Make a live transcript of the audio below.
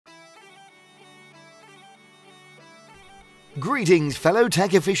Greetings fellow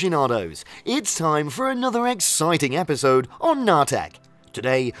tech aficionados, it's time for another exciting episode on Nartech.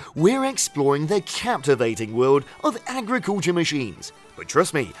 Today we're exploring the captivating world of agriculture machines, but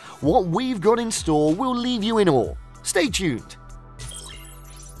trust me, what we've got in store will leave you in awe. Stay tuned.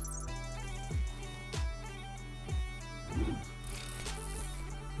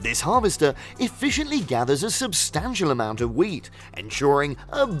 This harvester efficiently gathers a substantial amount of wheat, ensuring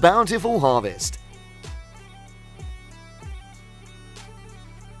a bountiful harvest.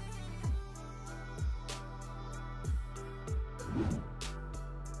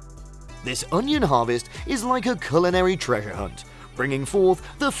 This onion harvest is like a culinary treasure hunt, bringing forth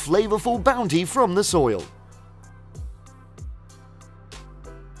the flavorful bounty from the soil.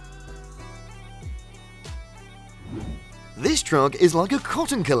 This truck is like a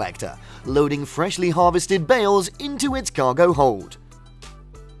cotton collector, loading freshly harvested bales into its cargo hold.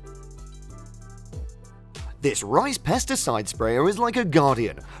 This rice pesticide sprayer is like a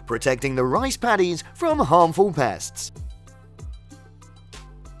guardian, protecting the rice paddies from harmful pests.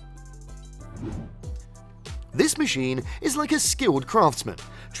 This machine is like a skilled craftsman,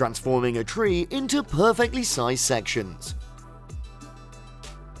 transforming a tree into perfectly sized sections.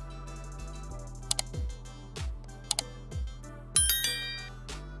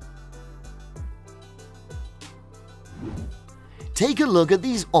 Take a look at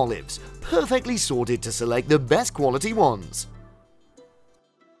these olives, perfectly sorted to select the best quality ones.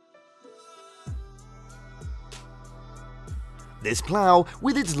 This plow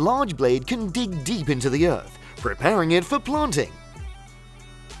with its large blade can dig deep into the earth, preparing it for planting.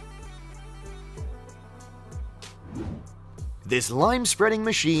 This lime spreading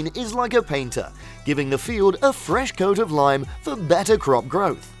machine is like a painter, giving the field a fresh coat of lime for better crop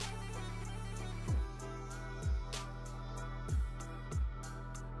growth.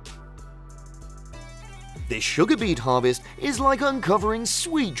 This sugar beet harvest is like uncovering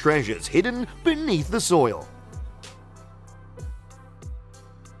sweet treasures hidden beneath the soil.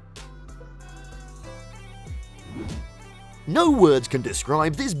 No words can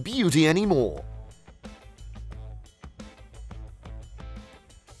describe this beauty anymore.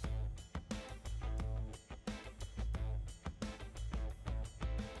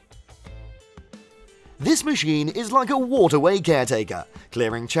 This machine is like a waterway caretaker,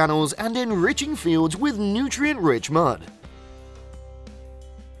 clearing channels and enriching fields with nutrient-rich mud.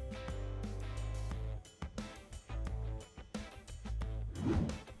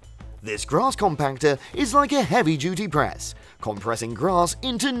 This grass compactor is like a heavy-duty press, compressing grass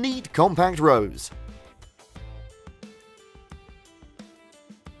into neat, compact rows.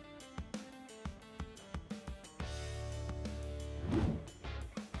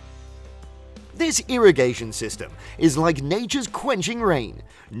 This irrigation system is like nature's quenching rain,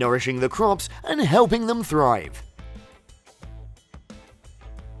 nourishing the crops and helping them thrive.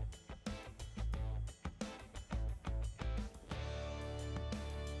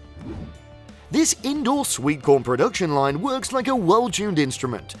 This indoor sweet corn production line works like a well-tuned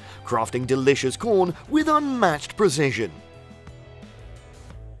instrument, crafting delicious corn with unmatched precision.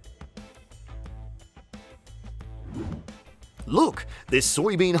 Look, this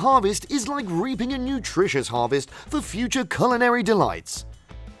soybean harvest is like reaping a nutritious harvest for future culinary delights.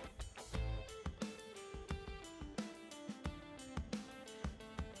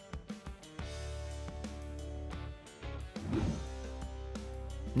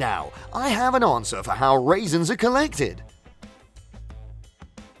 Now, I have an answer for how raisins are collected.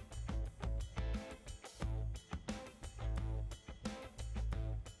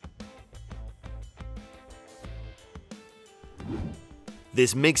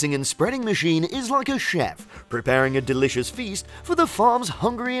 This mixing and spreading machine is like a chef, preparing a delicious feast for the farm's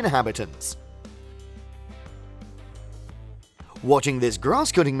hungry inhabitants. Watching this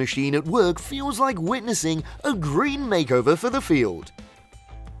grass cutting machine at work feels like witnessing a green makeover for the field.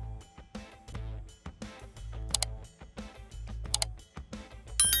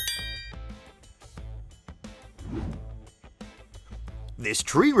 This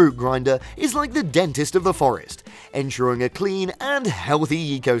tree root grinder is like the dentist of the forest, ensuring a clean and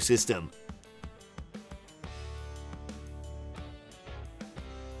healthy ecosystem.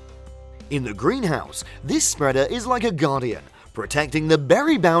 In the greenhouse, this spreader is like a guardian, protecting the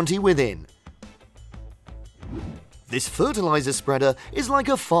berry bounty within. This fertilizer spreader is like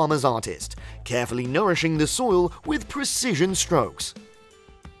a farmer's artist, carefully nourishing the soil with precision strokes.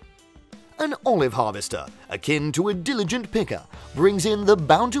 An olive harvester, akin to a diligent picker, brings in the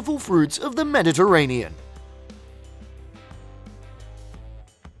bountiful fruits of the Mediterranean.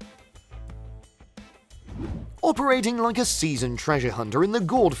 Operating like a seasoned treasure hunter in the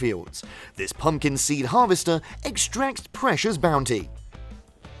gourd fields, this pumpkin seed harvester extracts precious bounty.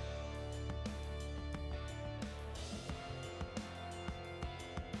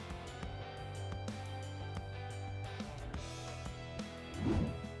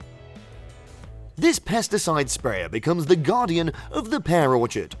 This pesticide sprayer becomes the guardian of the pear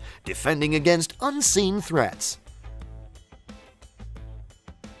orchard, defending against unseen threats.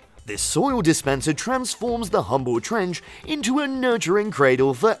 This soil dispenser transforms the humble trench into a nurturing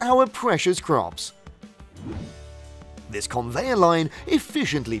cradle for our precious crops. This conveyor line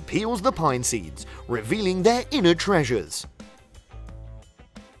efficiently peels the pine seeds, revealing their inner treasures.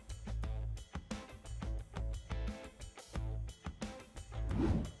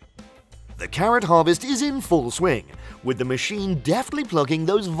 The carrot harvest is in full swing, with the machine deftly plucking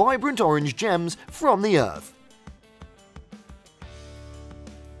those vibrant orange gems from the earth.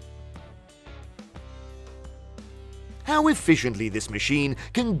 How efficiently this machine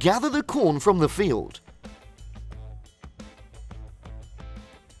can gather the corn from the field.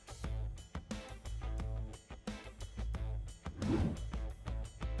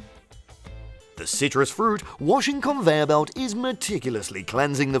 The citrus fruit washing conveyor belt is meticulously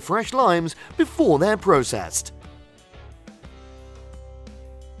cleansing the fresh limes before they're processed.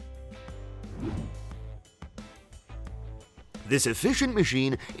 This efficient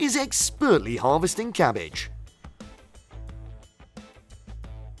machine is expertly harvesting cabbage.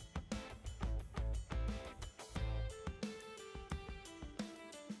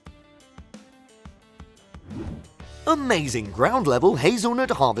 Amazing ground-level hazelnut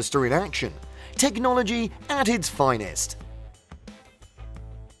harvester in action. Technology at its finest.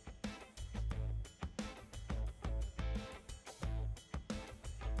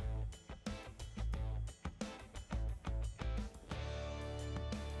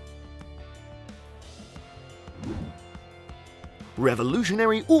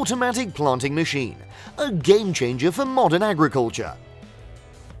 Revolutionary automatic planting machine, a game changer for modern agriculture.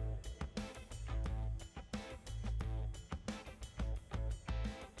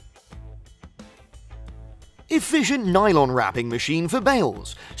 Efficient nylon wrapping machine for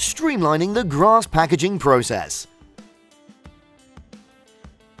bales, streamlining the grass packaging process.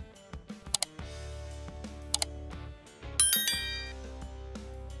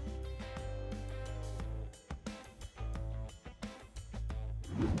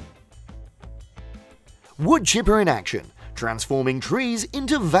 Wood chipper in action, transforming trees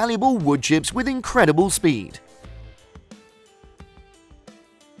into valuable wood chips with incredible speed.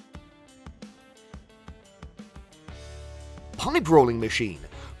 Pipe rolling machine,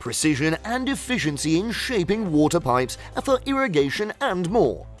 precision and efficiency in shaping water pipes for irrigation and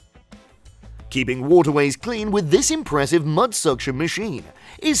more. Keeping waterways clean with this impressive mud suction machine,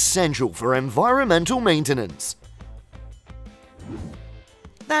 essential for environmental maintenance.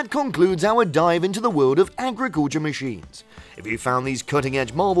 That concludes our dive into the world of agriculture machines. If you found these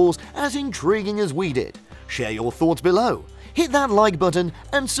cutting-edge marvels as intriguing as we did, share your thoughts below, hit that like button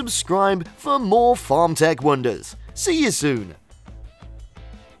and subscribe for more farm tech wonders. See you soon!